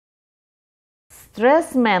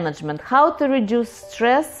stress management, how to reduce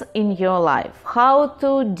stress in your life, how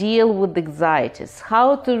to deal with anxieties,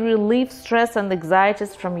 how to relieve stress and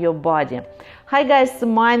anxieties from your body. Hi guys,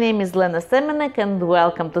 my name is Lena Semenek and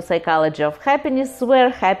welcome to Psychology of Happiness, where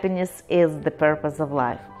happiness is the purpose of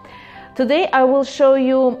life. Today I will show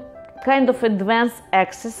you kind of advanced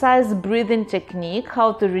exercise breathing technique,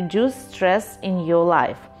 how to reduce stress in your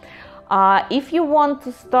life. If you want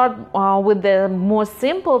to start with the more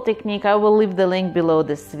simple technique, I will leave the link below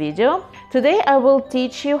this video. Today I will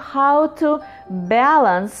teach you how to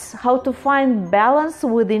find balance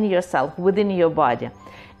within yourself, within your body.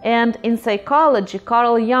 And in psychology,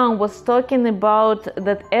 Carl Jung was talking about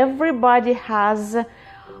that everybody has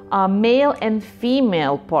male and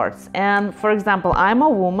female parts. And for example, I'm a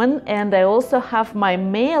woman and I also have my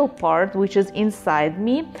male part, which is inside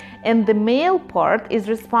me, and the male part is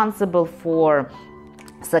responsible for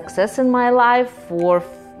success in my life, for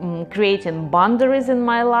creating boundaries in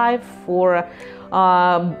my life, for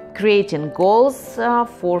creating goals,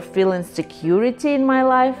 for feeling security in my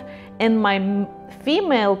life, and my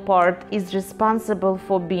female part is responsible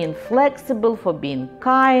for being flexible, for being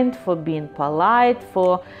kind, for being polite,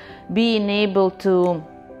 for being able to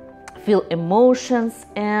feel emotions.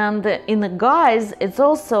 And in the guys, it's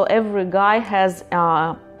also every guy has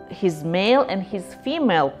his male and his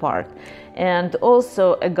female part. And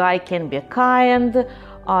also a guy can be kind,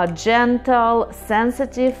 gentle,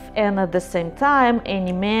 sensitive, and at the same time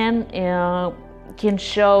any man can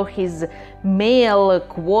show his male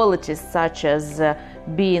qualities such as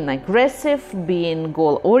being aggressive, being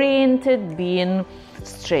goal-oriented, being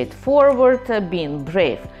straightforward, being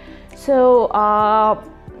brave. So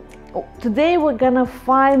today we're gonna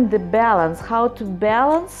find the balance, how to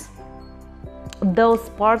balance those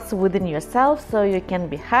parts within yourself so you can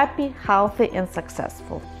be happy, healthy, and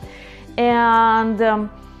successful. And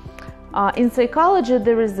in psychology,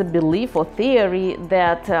 there is a belief or theory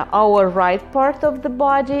that our right part of the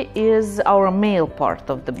body is our male part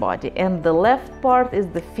of the body, and the left part is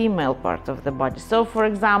the female part of the body. So, for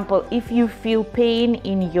example, if you feel pain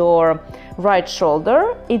in your right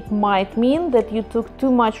shoulder, it might mean that you took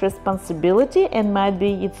too much responsibility, and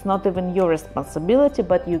maybe it's not even your responsibility,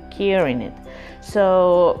 but you're carrying it.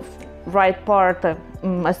 So, right part,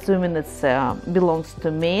 assuming it belongs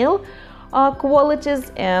to male qualities,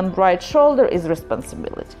 and right shoulder is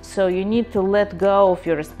responsibility. So you need to let go of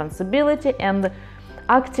your responsibility and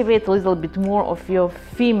activate a little bit more of your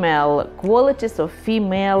female qualities or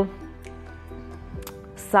female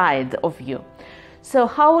side of you. So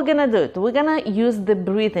how we're gonna do it? We're gonna use the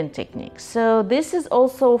breathing technique. So this is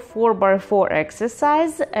also 4x4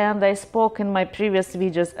 exercise, and I spoke in my previous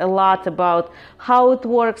videos a lot about how it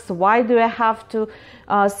works, why do I have to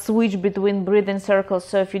switch between breathing circles.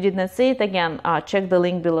 So if you did not see it, again, check the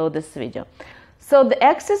link below this video. So the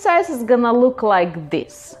exercise is gonna look like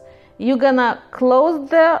this. You're gonna close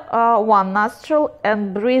the one nostril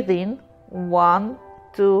and breathe in 1,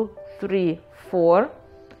 2, 3, 4.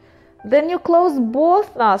 Then you close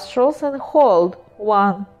both nostrils and hold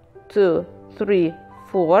 1, 2, 3,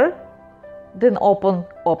 4. Then open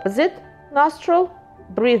opposite nostril,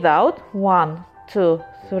 breathe out 1, 2,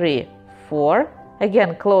 3, 4.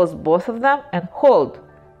 Again, close both of them and hold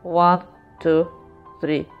 1, 2,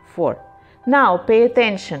 3, 4. Now pay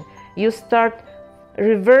attention. You start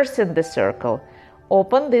reversing the circle.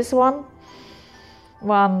 Open this one,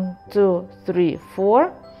 1, 2, 3,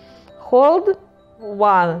 4. Hold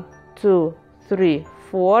 1, 2, 3,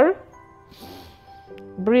 4.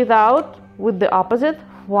 Breathe out with the opposite.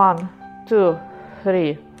 1, 2,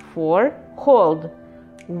 3, 4. Hold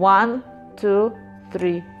 1, 2,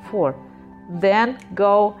 3, 4. Then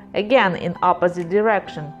go again in opposite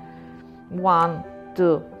direction. 1,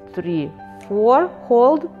 2, 3, 4.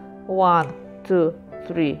 Hold 1, 2,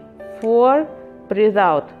 3, 4. Breathe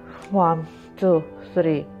out 1, 2,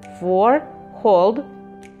 3, 4. Hold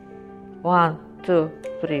 1, 2,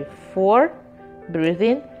 3, 4. Breathe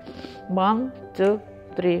in 1, 2,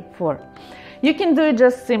 3, 4. You can do it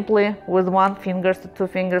just simply with one finger to two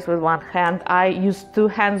fingers with one hand. I use two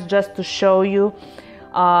hands just to show you,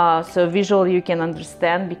 so visually you can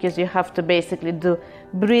understand, because you have to basically do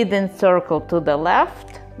breathe in circle to the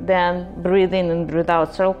left, then breathe in and breathe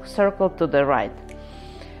out circle to the right.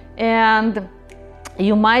 And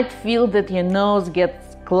you might feel that your nose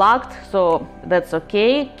gets clogged, so that's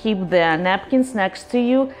okay. Keep the napkins next to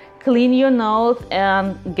you, clean your nose,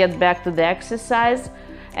 and get back to the exercise.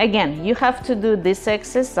 Again, you have to do this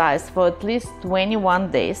exercise for at least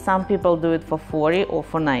 21 days. Some people do it for 40 or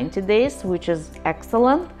for 90 days, which is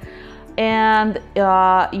excellent. And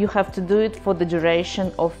you have to do it for the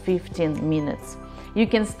duration of 15 minutes. You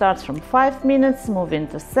can start from 5 minutes, move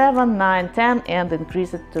into 7, 9, 10, and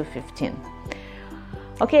increase it to 15.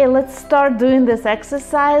 Okay, let's start doing this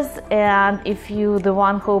exercise, and if you the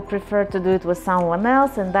one who prefer to do it with someone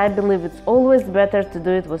else, and I believe it's always better to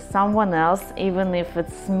do it with someone else, even if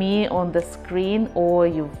it's me on the screen, or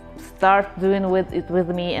you start doing it with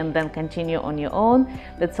me and then continue on your own,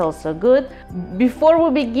 that's also good. Before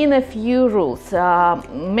we begin, a few rules.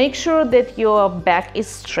 Make sure that your back is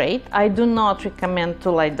straight. I do not recommend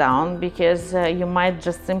to lie down because you might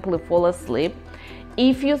just simply fall asleep.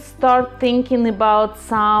 If you start thinking about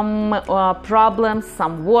some problems,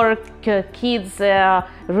 some work, kids,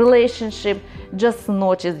 relationship, just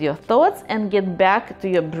notice your thoughts and get back to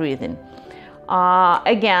your breathing.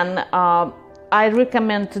 Again, I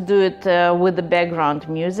recommend to do it with the background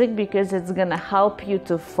music because it's gonna help you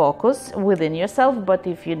to focus within yourself. But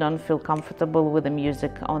if you don't feel comfortable with the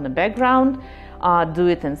music on the background, do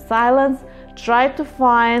it in silence. Try to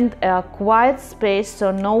find a quiet space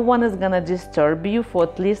so no one is gonna disturb you for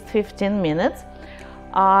at least 15 minutes.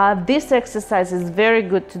 This exercise is very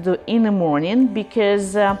good to do in the morning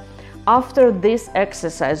because after this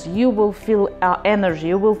exercise you will feel energy,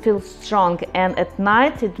 you will feel strong, and at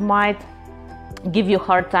night it might give you a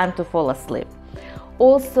hard time to fall asleep.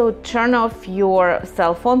 Also, turn off your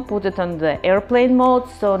cell phone, put it on the airplane mode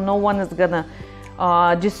so no one is gonna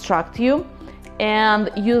distract you, and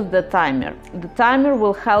use the timer. The timer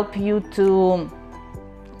will help you to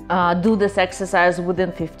do this exercise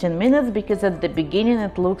within 15 minutes because at the beginning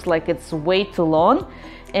it looks like it's way too long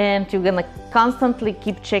and you're gonna constantly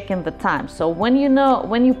keep checking the time. So when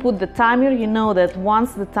you put the timer, you know that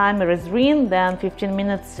once the timer is ringing, then 15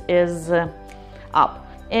 minutes is up.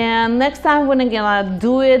 And next time when you're gonna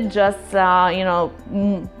do it, just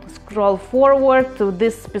scroll forward to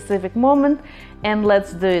this specific moment and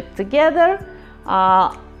let's do it together.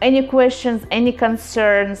 Any questions, any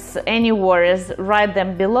concerns, any worries, write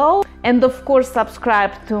them below. And of course,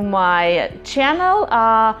 subscribe to my channel,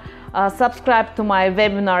 subscribe to my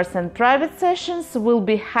webinars and private sessions. We'll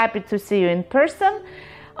be happy to see you in person.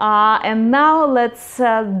 And now let's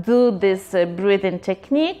do this breathing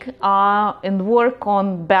technique and work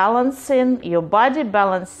on balancing your body,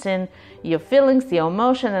 balancing your feelings, your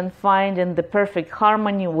emotion, and finding the perfect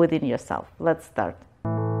harmony within yourself. Let's start.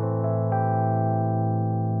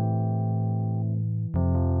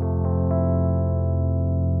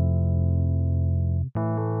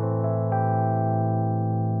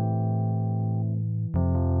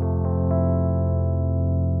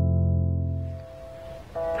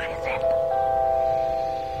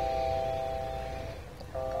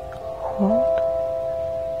 Hold.